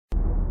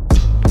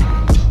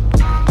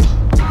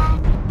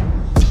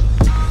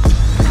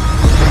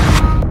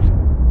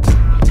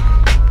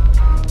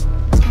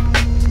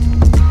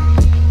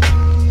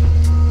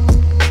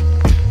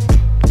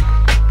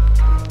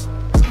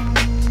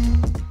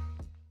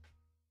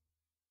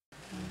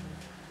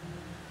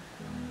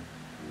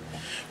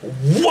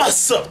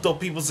What's up, though,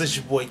 peoples? It's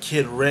your boy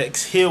Kid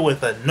Rex here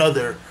with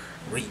another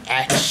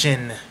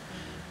reaction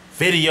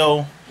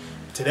video.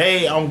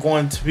 Today I'm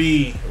going to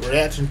be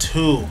reacting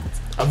to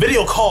a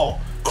video called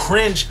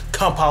Cringe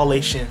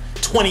Compilation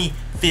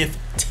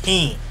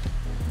 2015.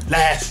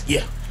 Last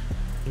year.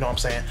 You know what I'm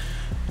saying?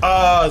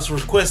 It's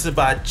requested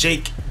by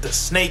Jake the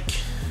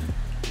Snake.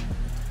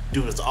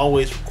 Dude is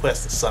always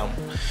requesting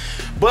something.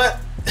 But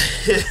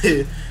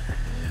I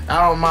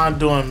don't mind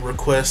doing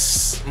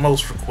requests,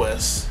 most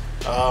requests.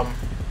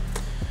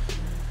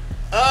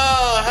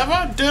 Have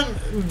I done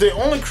the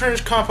only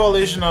cringe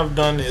compilation I've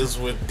done is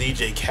with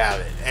DJ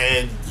Khaled,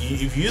 and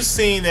if you've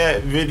seen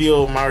that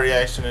video, my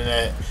reaction to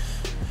that,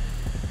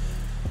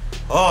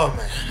 oh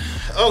man,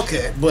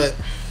 okay, but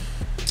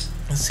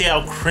let's see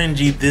how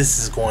cringy this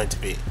is going to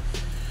be.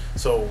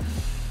 So,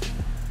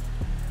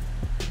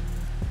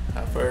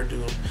 without further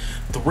ado,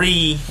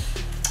 3,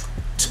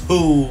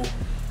 2,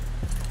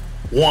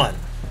 1,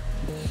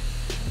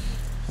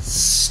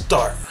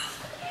 start.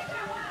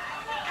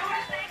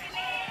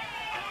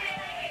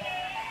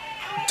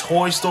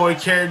 Toy Story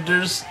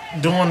characters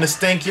doing the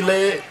stanky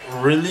leg?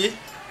 Really?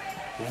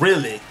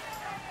 Really?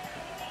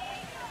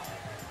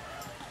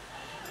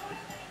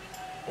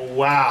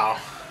 Wow.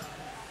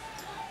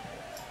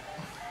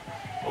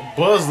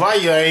 Buzz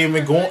Lightyear ain't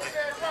even going.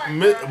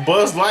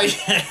 Buzz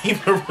Lightyear ain't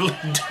even really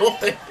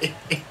doing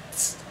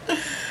it.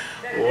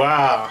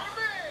 Wow.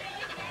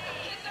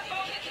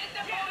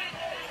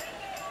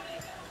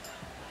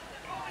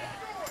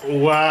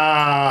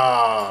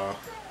 Wow.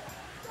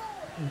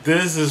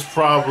 This is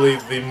probably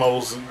the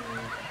most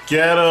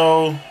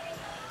ghetto.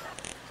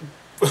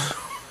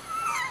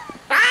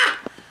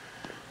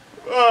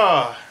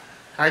 Oh,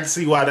 I can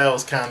see why that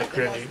was kind of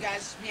cringy. Yeah,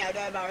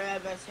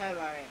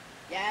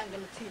 I'm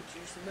gonna teach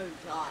you some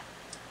moves, lot.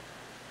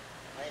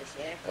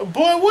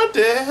 Boy, what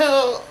the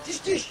hell?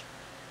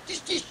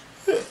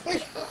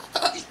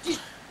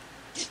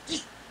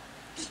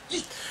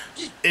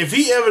 If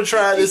he ever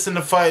tried this in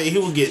the fight, he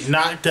would get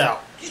knocked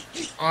out.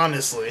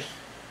 Honestly.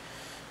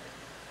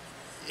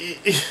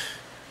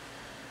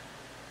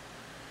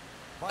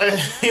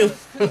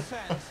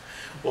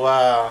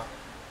 Wow.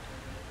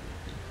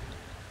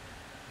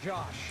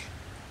 Josh,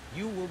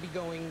 you will be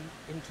going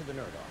into the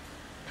nerd off.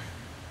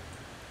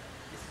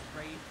 This is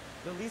great.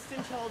 The least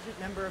intelligent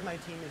member of my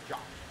team is Josh.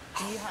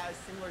 He has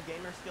similar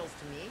gamer skills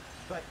to me,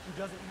 but he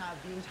doesn't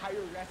have the entire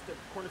rest of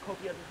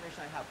cornucopia of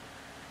information I have.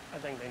 I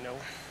think they know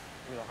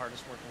who the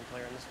hardest working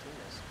player on this team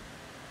is.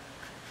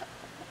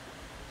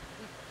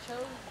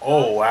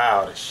 Oh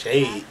wow, the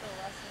shade.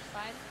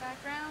 Science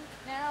background.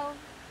 Now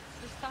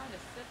it's just time to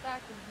sit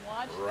back and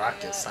watch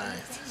rocket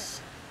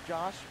scientists.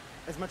 Josh,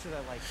 as much as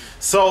I like you,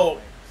 so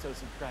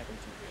subscribing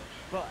to you,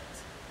 but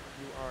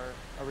you are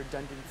a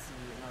redundancy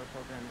in our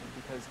programming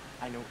because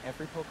I know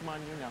every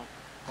Pokemon you know.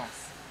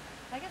 Plus,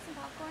 can I get some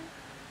popcorn?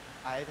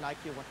 I have an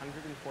IQ of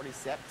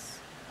 146.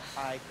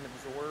 I can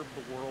absorb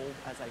the world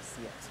as I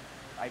see it.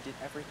 I did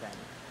everything.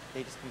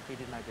 They just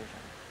completed my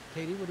vision.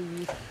 Katie, what do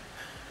you think?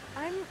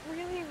 I'm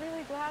really,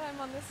 really glad I'm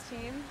on this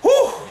team.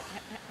 Whew.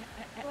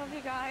 Love you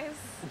guys.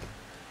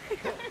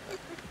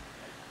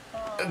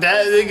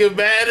 That nigga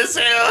bad as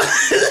hell.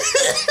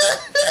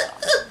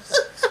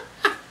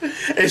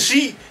 And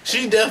she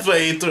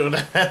definitely threw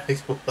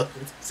that.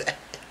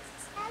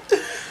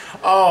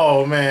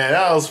 Oh man,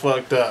 that was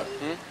fucked up.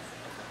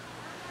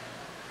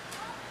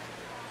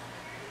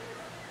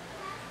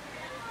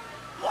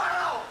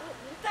 Wow,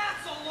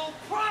 that's a low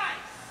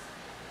price.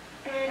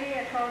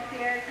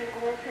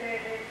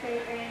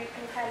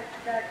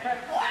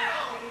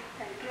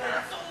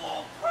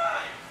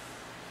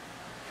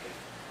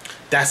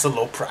 That's a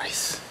low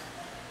price.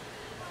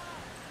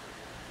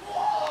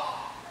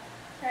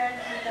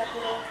 That's a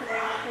low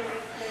price.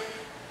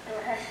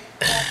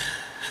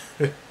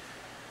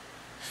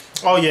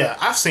 Oh yeah,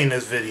 I've seen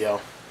this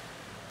video.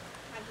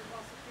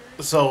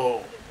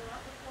 So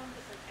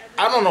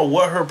I don't know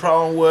what her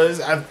problem was.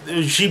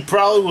 She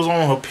probably was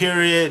on her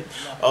period.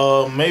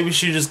 Maybe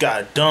she just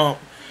got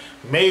dumped.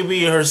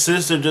 Maybe her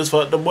sister just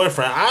fucked the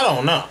boyfriend. I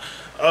don't know.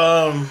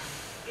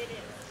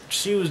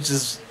 She was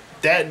just,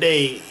 that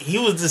day, he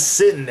was just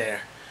sitting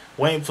there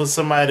waiting for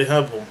somebody to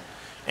help him.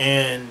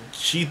 And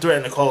she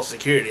threatened to call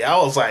security. I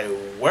was like,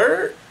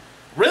 word?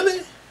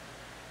 Really?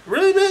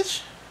 Really,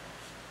 bitch?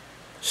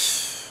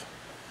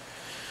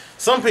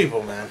 Some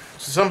people, man.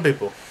 Some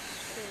people.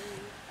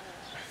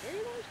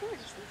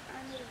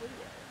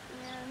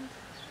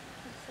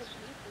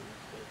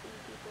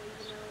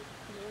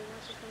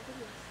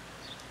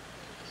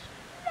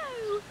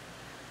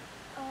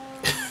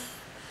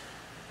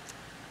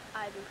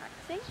 I've been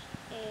practicing,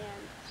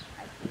 and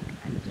I think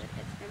I'm good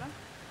at Screamo.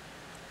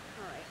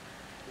 Alright.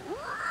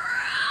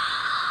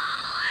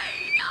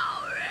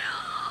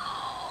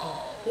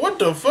 What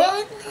the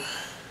fuck?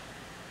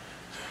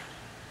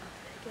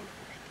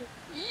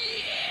 Yeah!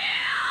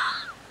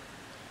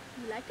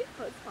 You like it?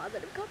 Post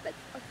positive comments.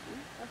 I'll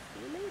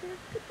see you later.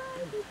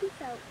 Goodbye.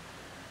 Peace out.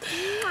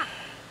 Mwah.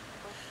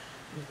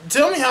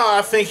 Tell me how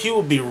I think he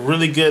would be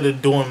really good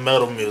at doing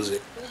metal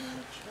music.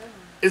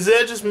 Is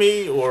that just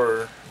me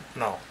or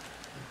no?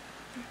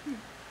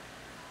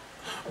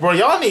 Bro,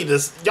 y'all need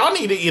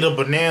to eat a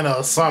banana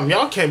or something.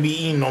 Y'all can't be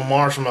eating no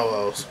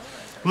marshmallows.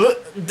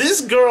 Look,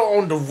 this girl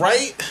on the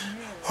right,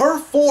 her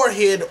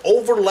forehead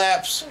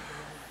overlaps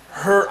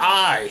her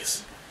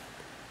eyes.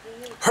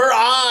 Her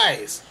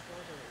eyes.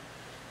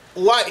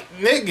 Like,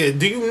 nigga,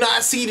 do you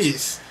not see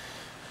this?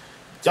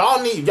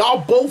 Y'all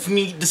both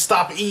need to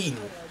stop eating.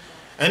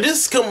 And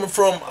this is coming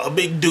from a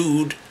big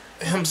dude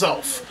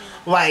himself.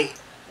 Like,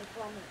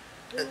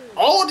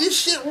 all this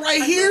shit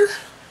right here?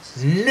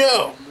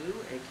 No.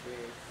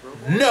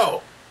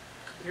 No.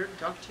 Here to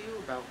talk to you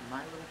about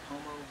My Little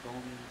Pomo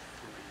Volume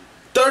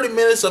 3. 30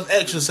 minutes of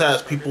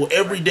exercise, people,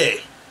 every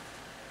day.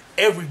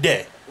 Every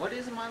day. What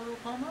is My Little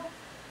Pomo?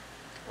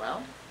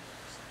 Well,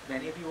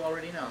 many of you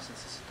already know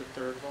since this is the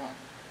third volume.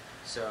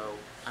 So,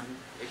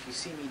 if you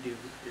see me do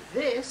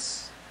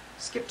this,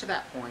 skip to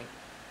that point.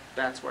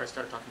 That's where I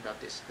start talking about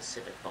this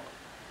specific volume.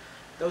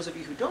 Those of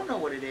you who don't know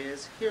what it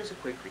is, here's a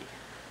quick recap.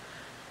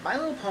 My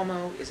Little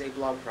Pomo is a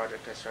blog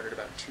project I started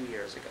about 2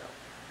 years ago.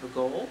 The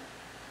goal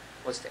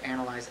was to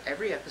analyze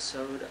every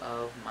episode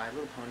of My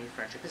Little Pony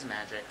Friendship is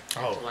Magic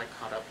until I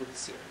caught up with the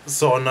series.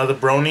 So another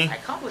brony? I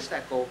accomplished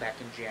that goal back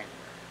in January.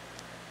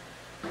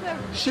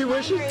 She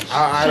wishes.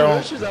 I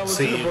don't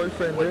see her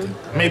boyfriend, dude.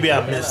 Maybe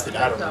I missed it.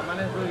 I don't know. My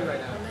name's Rudy right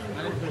now.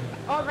 My name's Rudy.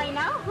 Oh, right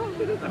now? I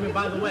mean,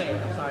 by the way,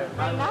 I'm sorry.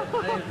 By the way,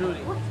 my name's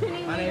Rudy. What's your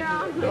name, My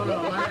name's Rudy. No, my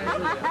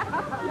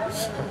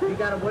name's Rudy. You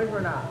got a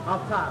boyfriend now?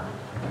 Off top.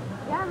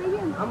 Yeah, right here.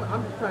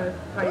 I'm just trying to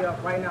tie you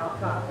up right now off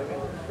top. I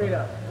mean, straight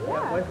up. You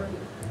got a boyfriend?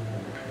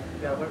 You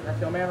got a boyfriend? That's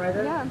your man right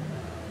there? Yeah.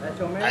 That's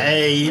your man?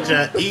 Hey, he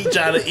try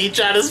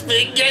to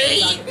spit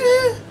gay. I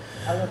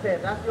was gonna say,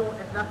 if that's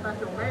not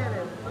your man,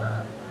 then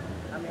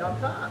I mean,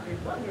 off top, he's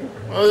fucking.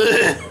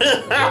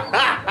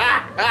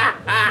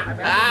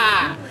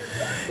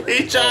 He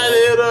trying to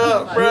hit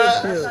up, bruh.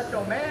 If that's not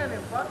your man,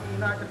 then fuck you,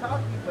 not to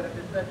talk to you. But if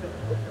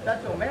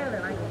that's your man,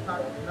 then I ain't gonna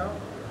talk to you, you know?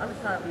 I'm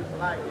just trying to be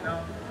polite, you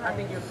know? I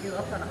think I'm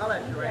trying to holler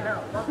at you right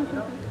now. Fuck, you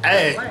know?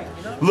 Hey,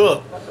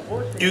 look,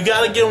 you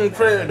gotta give him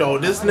credit though.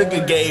 This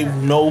nigga gave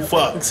no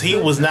fucks. He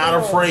was not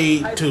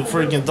afraid to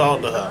freaking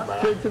talk to her,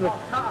 man.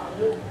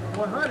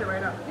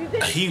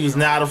 He was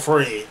not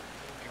afraid.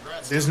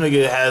 This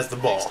nigga has the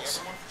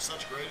balls.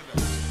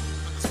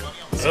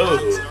 Oh,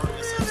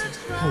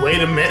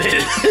 wait a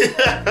minute.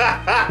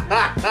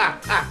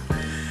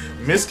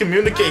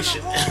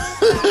 Miscommunication.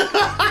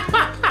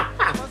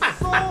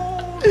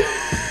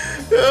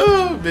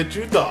 Oh, bitch,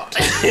 you thought.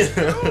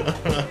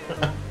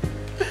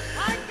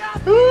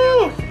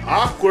 Ooh,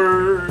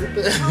 awkward.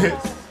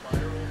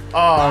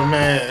 Oh,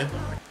 man.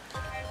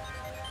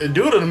 The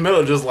dude in the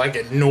middle just like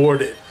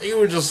ignored it. He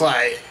was just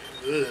like,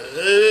 Oh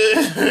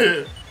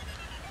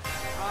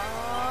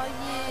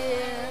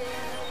yeah,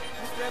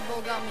 this Red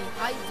Bull got me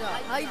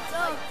hyped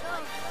up.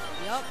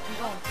 Yup, I'm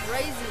going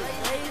crazy.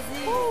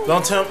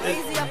 don't tell me,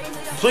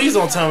 please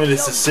don't tell me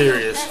this is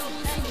serious.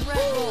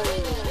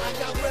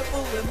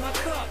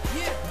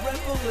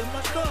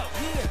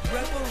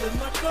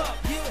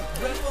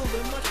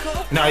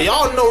 Now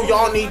y'all know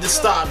y'all need to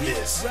stop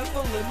this.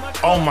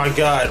 Oh my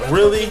god,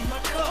 really?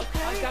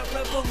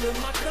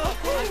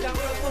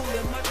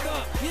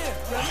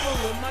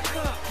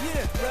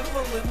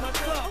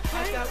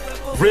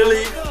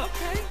 Really?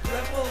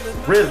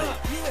 Really?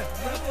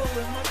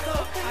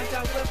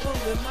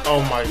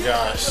 Oh my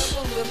gosh.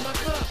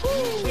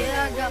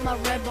 Yeah, I got my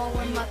Red Bull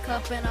in my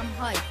cup and I'm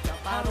hyped up.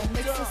 I don't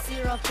mix the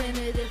syrup in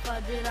it, if I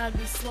did I'd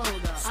be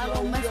slowed up. I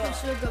don't mix the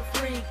sugar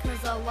free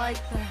cause I like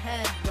the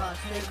head rush.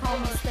 They call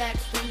me Stack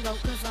Stingo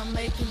cause I'm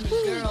making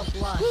your girl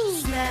blush.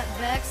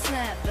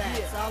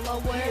 Snapbacks, all I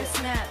wear is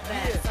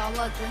snapbacks. All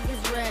I drink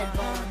is Red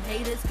Bull and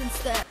haters can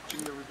step.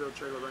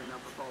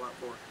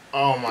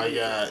 Oh my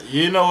god.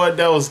 You know what?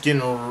 That was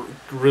getting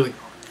really...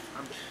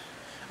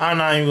 I'm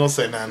not even gonna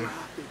say nothing.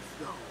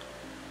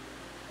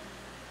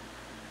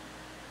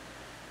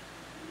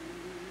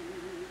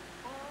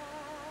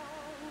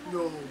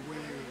 No way.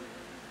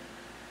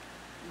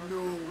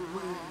 No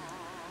way.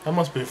 That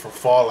must be for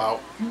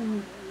Fallout.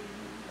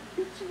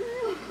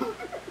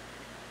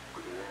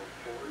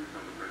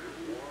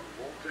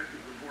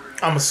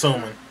 I'm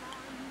assuming.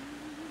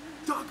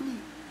 Dog me.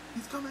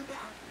 He's coming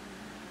back.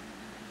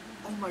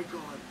 Oh my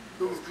god.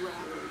 Those graphics.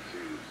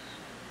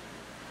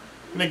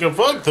 Nigga,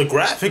 fuck the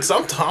graphics. I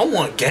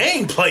want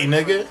gameplay,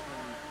 nigga.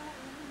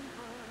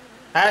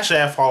 Actually,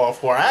 I have Fallout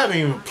 4. I haven't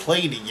even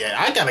played it yet.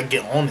 I gotta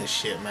get on this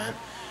shit, man.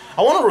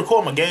 I want to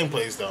record my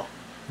gameplays, though.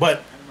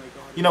 But,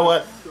 you know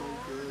what? So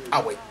good.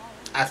 I'll wait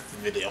after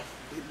the video.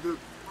 It looks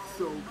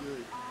so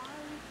good.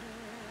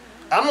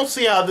 I don't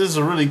see how this is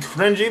really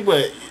cringy,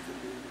 but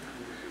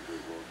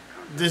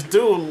this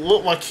dude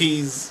look like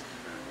he's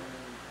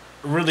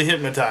really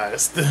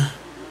hypnotized. What's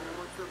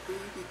the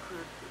baby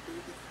crib?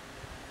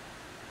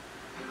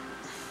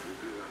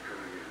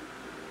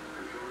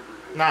 The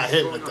baby. Not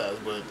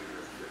hypnotized, but...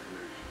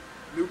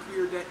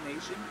 Nuclear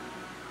detonation?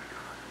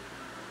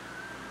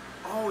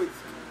 Oh,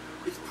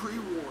 it's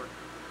pre-war.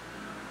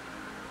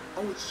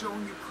 Oh, it's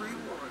showing you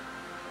pre-war.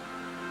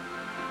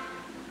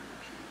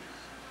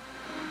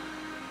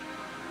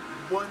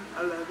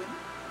 111.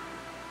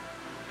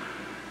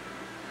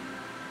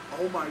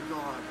 Oh my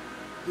god,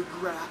 the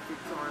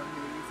graphics are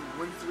amazing.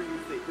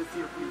 1338, this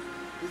year please,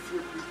 this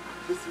year please,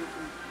 this year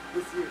please,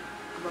 this year,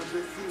 come on,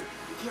 this year.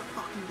 You can't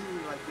fucking do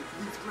me like this.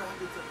 These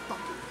graphics are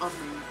fucking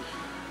amazing.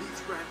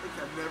 These graphics,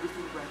 I've never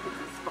seen graphics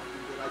this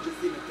fucking good. I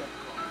just seen a death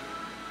card.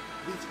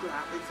 These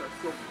graphics are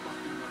so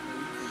fucking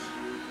amazing,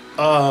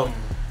 dude.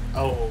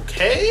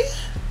 Okay.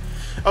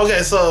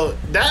 Okay, so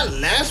that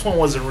last one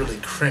wasn't really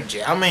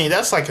cringy. I mean,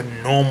 that's like a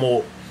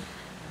normal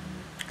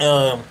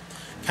kind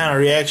of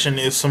reaction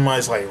if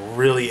somebody's like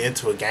really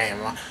into a game.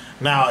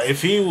 Now,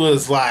 if he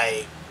was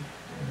like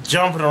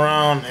jumping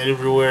around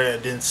everywhere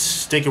and then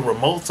sticking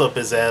remotes up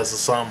his ass or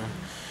something,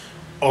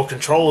 or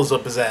controllers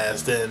up his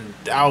ass, then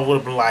I would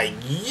have been like,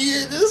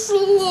 yeah, this is a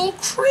little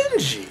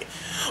cringy.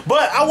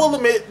 But I will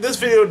admit, this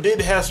video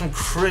did have some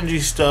cringy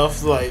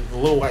stuff, like the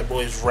little white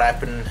boys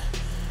rapping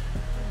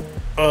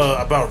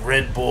about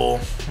Red Bull,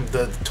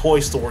 the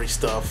Toy Story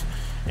stuff,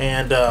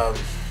 and there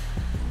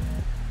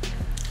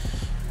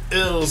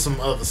was some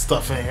other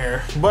stuff in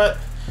here, but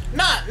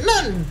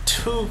nothing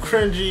too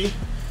cringy.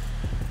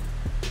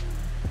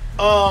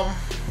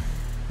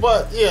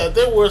 But yeah,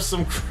 there were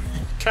some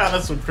kind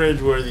of some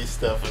cringeworthy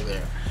stuff in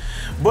there.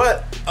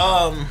 But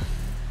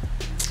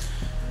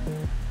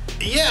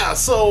yeah,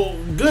 so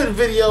good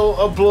video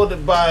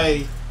uploaded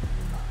by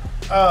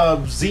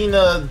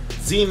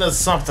Xena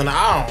something.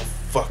 I don't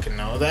fucking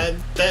know.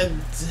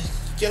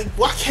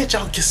 Why can't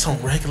y'all get some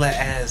regular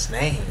ass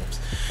names?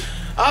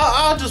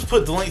 I'll just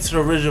put the link to the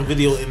original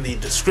video in the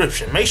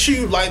description. Make sure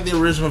you like the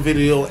original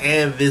video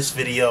and this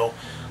video.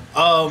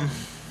 I'm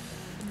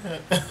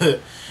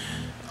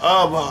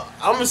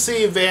gonna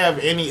see if they have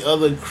any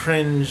other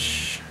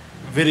cringe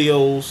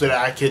videos that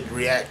I could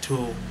react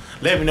to.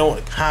 Let me know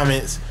in the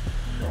comments.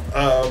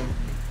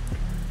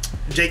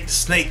 Jake the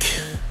Snake,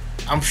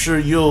 I'm sure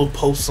you'll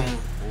post some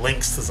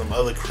links to some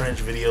other cringe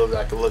videos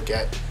I can look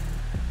at.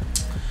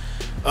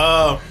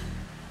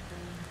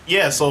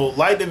 Yeah, so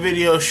like the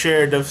video,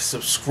 share, definitely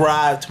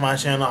subscribe to my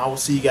channel. I will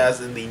see you guys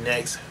in the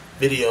next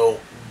video.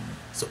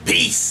 So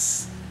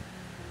peace,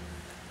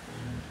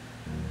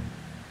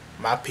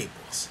 my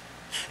peoples,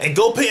 and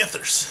go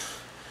Panthers.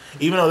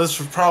 Even though this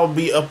will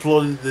probably be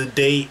uploaded the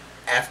day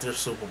after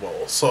Super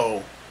Bowl,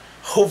 so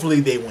hopefully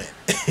they win.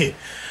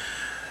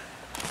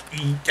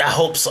 I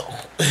hope so.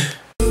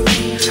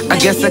 I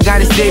guess I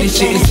gotta say this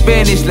shit in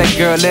Spanish. Like,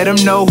 girl, let them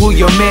know who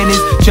your man is.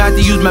 Tried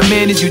to use my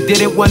manners, you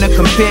didn't want a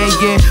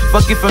companion.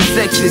 Fuck it from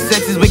sexist,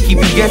 sexist would keep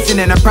you guessing.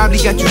 And I probably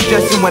got you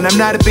stressing when I'm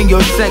not up in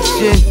your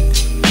section.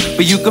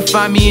 But you can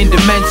find me in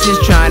dimensions,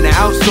 trying to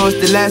outsource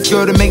the last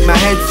girl to make my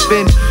head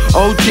spin.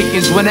 Old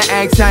chickens wanna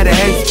ask how the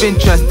head spin.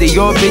 Trust they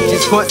all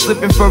bitches caught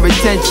slipping for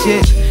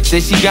attention.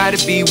 Said she gotta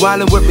be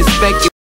wildin' with respect.